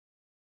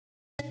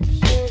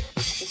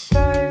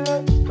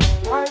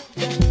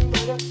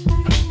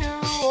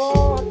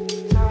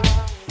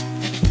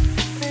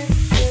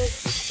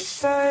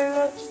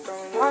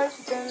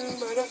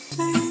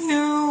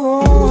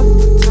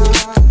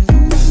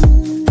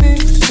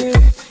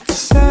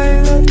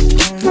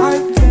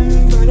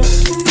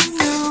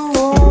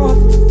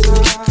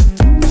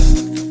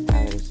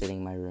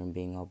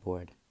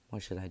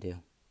what should I do?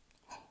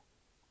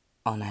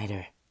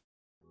 All-nighter.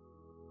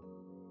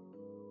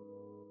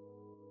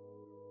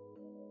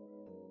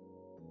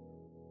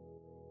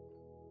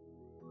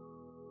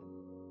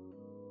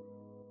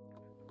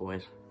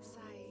 Boys,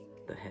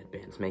 the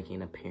headband's making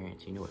an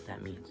appearance. You know what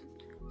that means.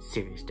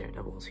 Serious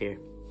Daredevil's here.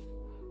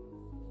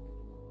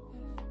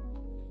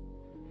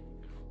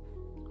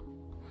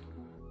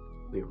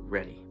 We're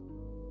ready.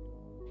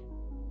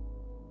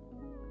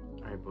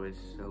 Alright boys,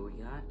 so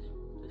we got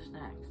the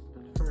snacks.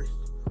 But first,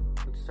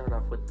 let's start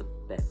off with the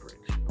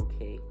beverage,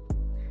 okay?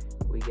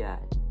 We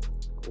got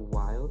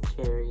wild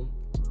cherry,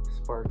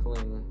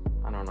 sparkling,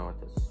 I don't know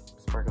what this,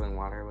 sparkling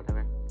water or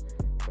whatever.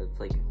 But it's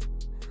like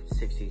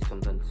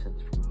 60-something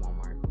cents from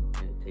Walmart,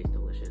 and it tastes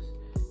delicious.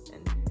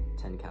 And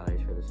 10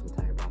 calories for this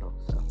entire bottle,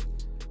 so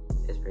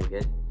it's pretty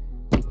good.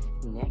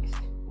 Next,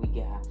 we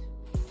got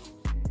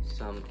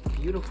some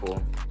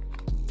beautiful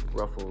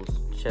Ruffles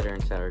cheddar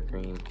and sour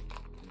cream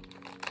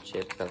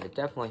chips that I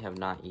definitely have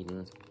not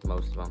eaten.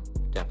 Most of them,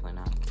 definitely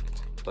not,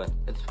 but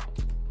it's fine.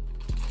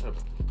 Okay.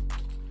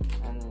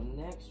 And then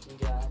next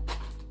we got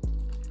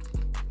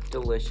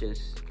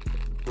delicious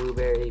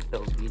blueberry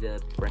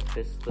Belvita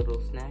breakfast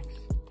little snacks.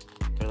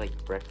 They're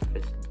like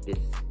breakfast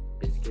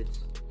biscuits,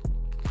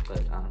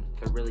 but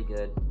they're really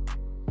good.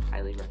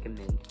 Highly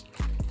recommend.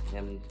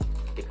 And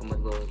they come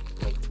with little,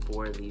 like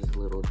 4 of these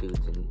little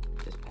dudes in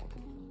this pack.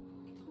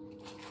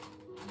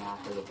 Now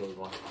for the big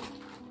one,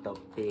 the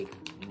Big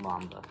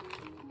Mamba.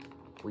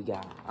 We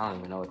got, I don't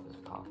even know what this is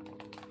called.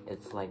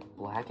 It's like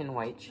black and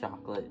white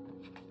chocolate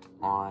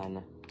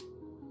on,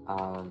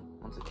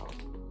 what's it called?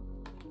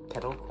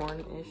 Kettle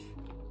corn-ish,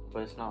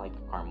 but it's not like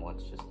caramel,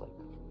 it's just like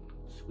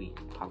sweet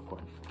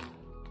popcorn.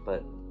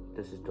 But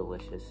this is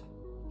delicious,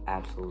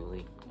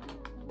 absolutely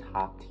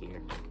top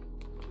tier.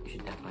 You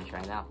should definitely try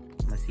it out.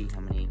 I'm gonna see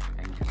how many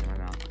I can get in my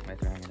mouth by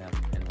throwing it up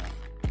in a row.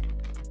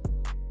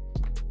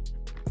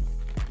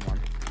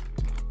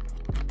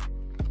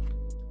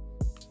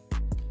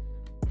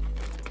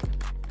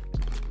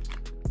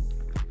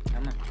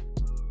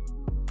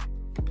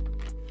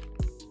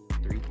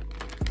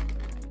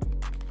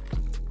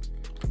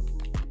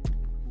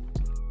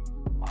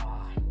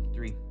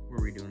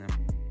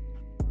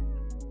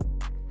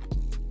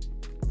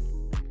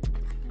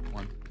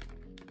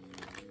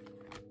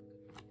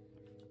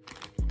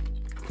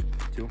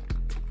 Two,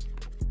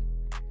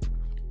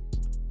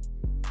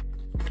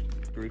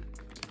 3.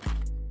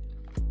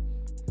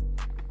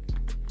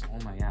 Oh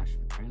my gosh,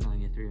 I can only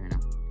get 3 right now.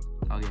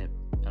 I'll get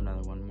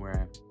another one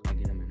where I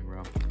get them in a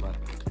row, but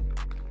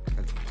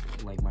that's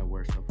like my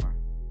worst so far.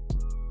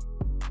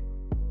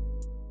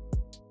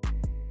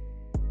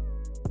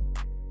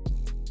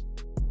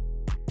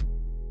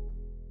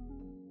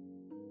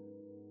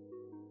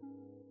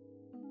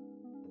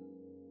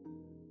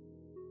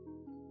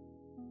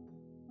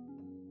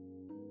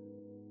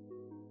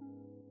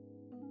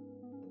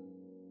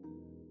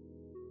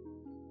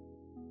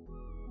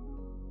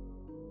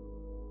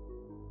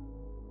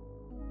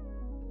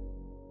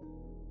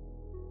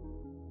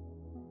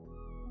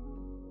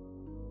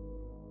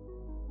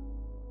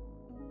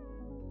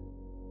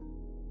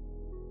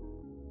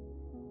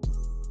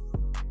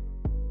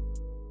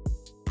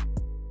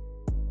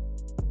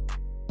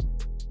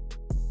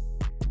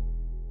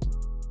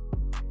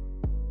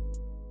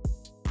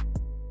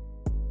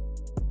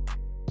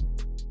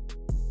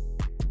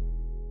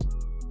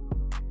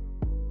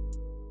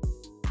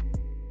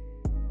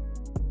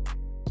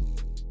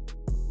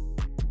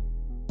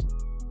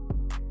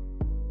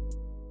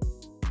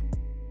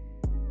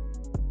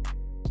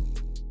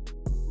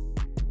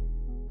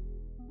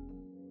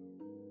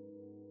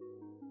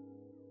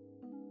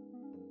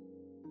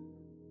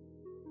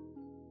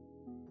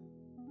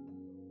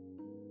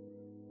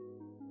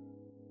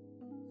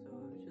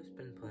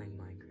 Been playing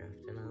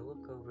Minecraft and I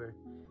look over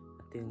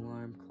at the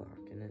alarm clock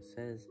and it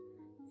says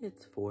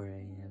it's 4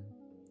 a.m.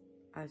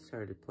 I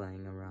started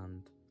playing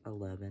around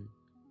 11.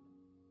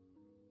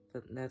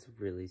 But that's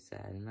really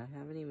sad and I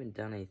haven't even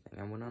done anything.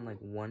 I went on like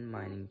 1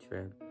 mining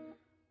trip.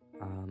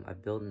 I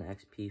built an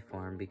XP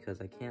farm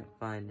because I can't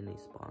find any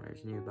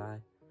spawners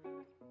nearby.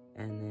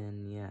 And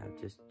then yeah,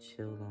 I've just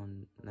chilled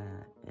on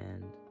that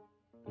and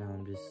now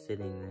I'm just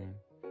sitting there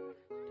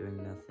doing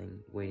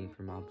nothing, waiting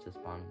for mobs to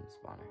spawn in the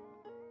spawner.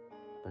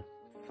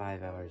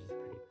 5 hours is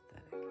pretty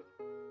pathetic.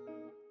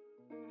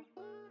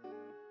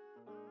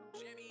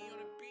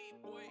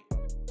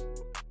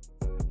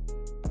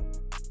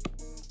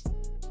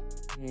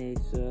 Hey,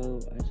 so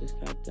I just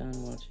got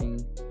done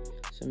watching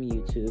some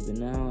YouTube and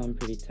now I'm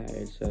pretty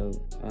tired, so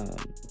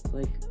it's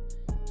like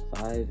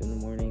 5 in the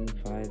morning,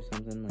 5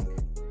 something, like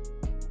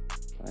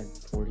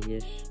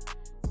 5:40ish,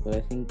 but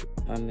I think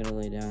I'm gonna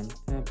lay down.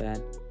 Not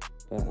bad,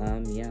 but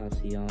yeah, I'll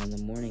see y'all in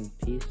the morning.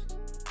 Peace.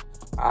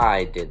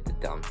 I did the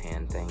dumb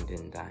hand thing,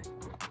 didn't I?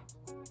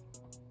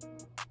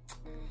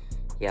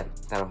 Yeah,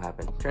 that'll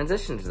happen.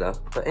 Transitions though.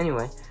 But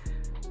anyway,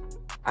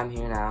 I'm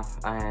here now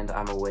and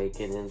I'm awake.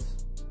 It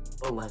is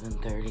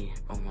 11:30.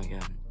 Oh my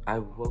god. I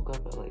woke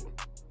up at like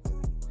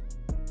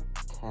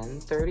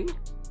 10:30,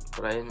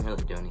 but I didn't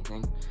really do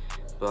anything.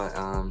 But,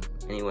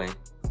 anyway,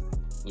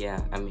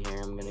 yeah, I'm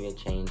here. I'm gonna get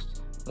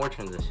changed. More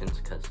transitions,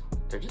 because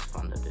they're just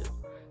fun to do.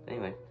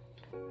 Anyway,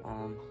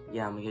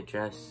 yeah, I'm gonna get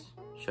dressed,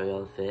 show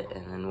y'all the fit,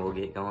 and then we'll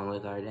get going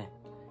with our day.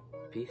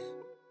 Peace.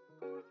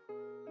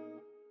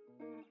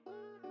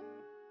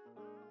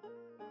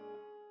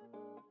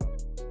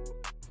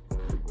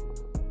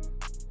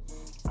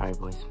 Alright,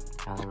 boys,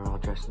 now that we're all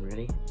dressed and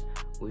ready,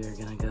 we are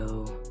gonna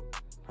go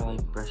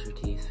probably brush our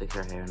teeth, fix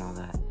our hair and all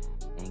that,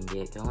 and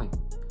get going.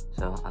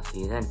 So, I'll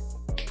see you then.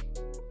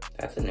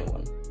 That's a new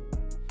one.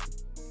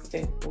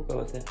 Okay, we'll go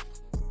with it.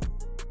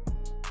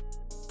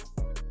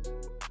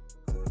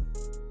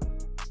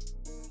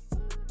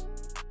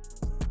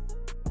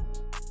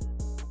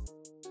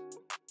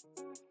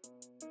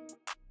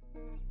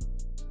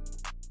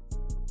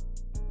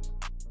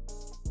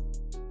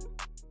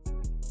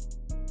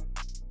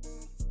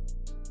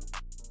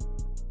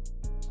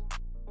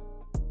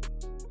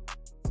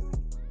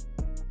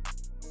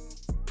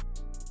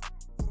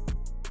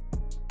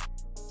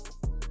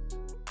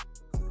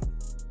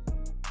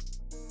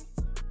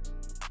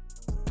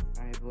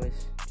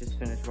 Boys, just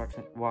finished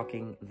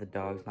walking the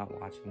dogs, not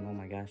watching, oh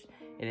my gosh.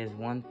 It is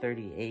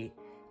 1:38.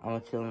 I'm gonna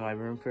chill in my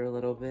room for a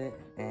little bit,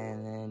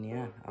 and then,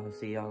 yeah, I'll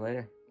see y'all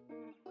later.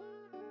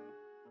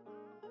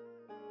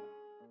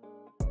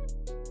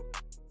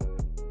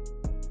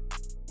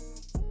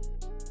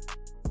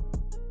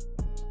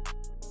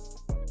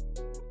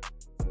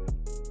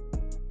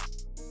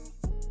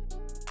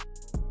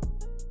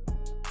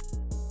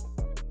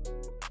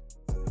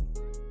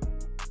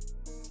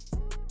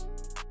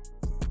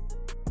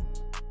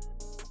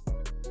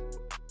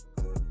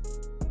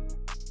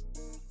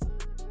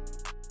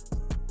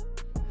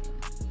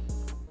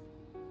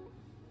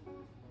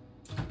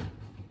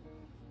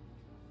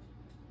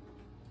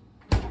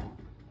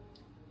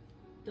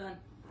 Done.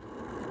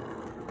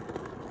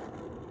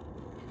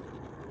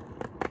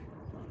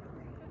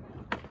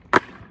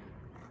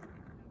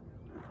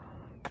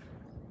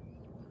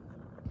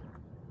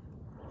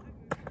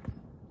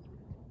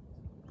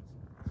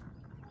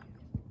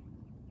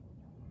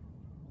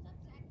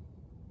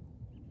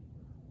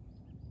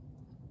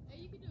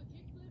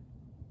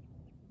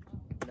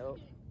 Nope.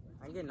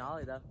 I'm getting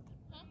ollie though.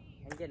 Huh?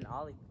 I'm getting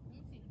ollie.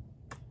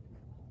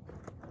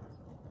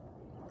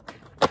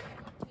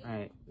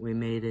 Alright, we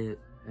made it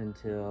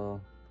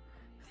until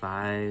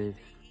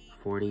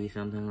 5:40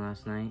 something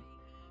last night,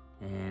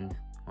 and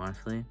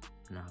honestly,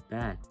 not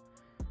bad.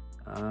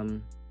 I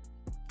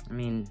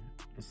mean,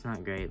 it's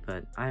not great,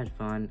 but I had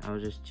fun. I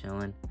was just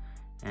chilling,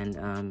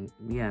 and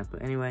yeah,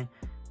 but anyway,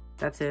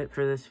 that's it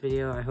for this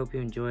video. I hope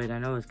you enjoyed. I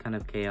know it's kind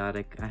of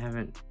chaotic. I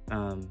haven't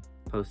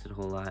posted a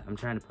whole lot. I'm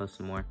trying to post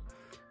some more,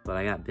 but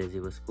I got busy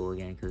with school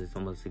again because it's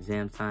almost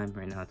exam time.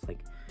 Right now it's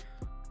like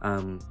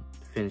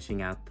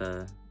finishing out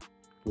the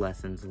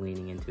lessons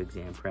leaning into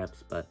exam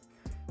preps, but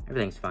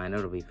everything's fine.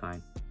 It'll be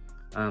fine.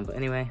 But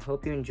anyway,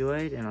 hope you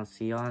enjoyed, and I'll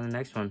see y'all in the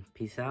next one.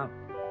 Peace out.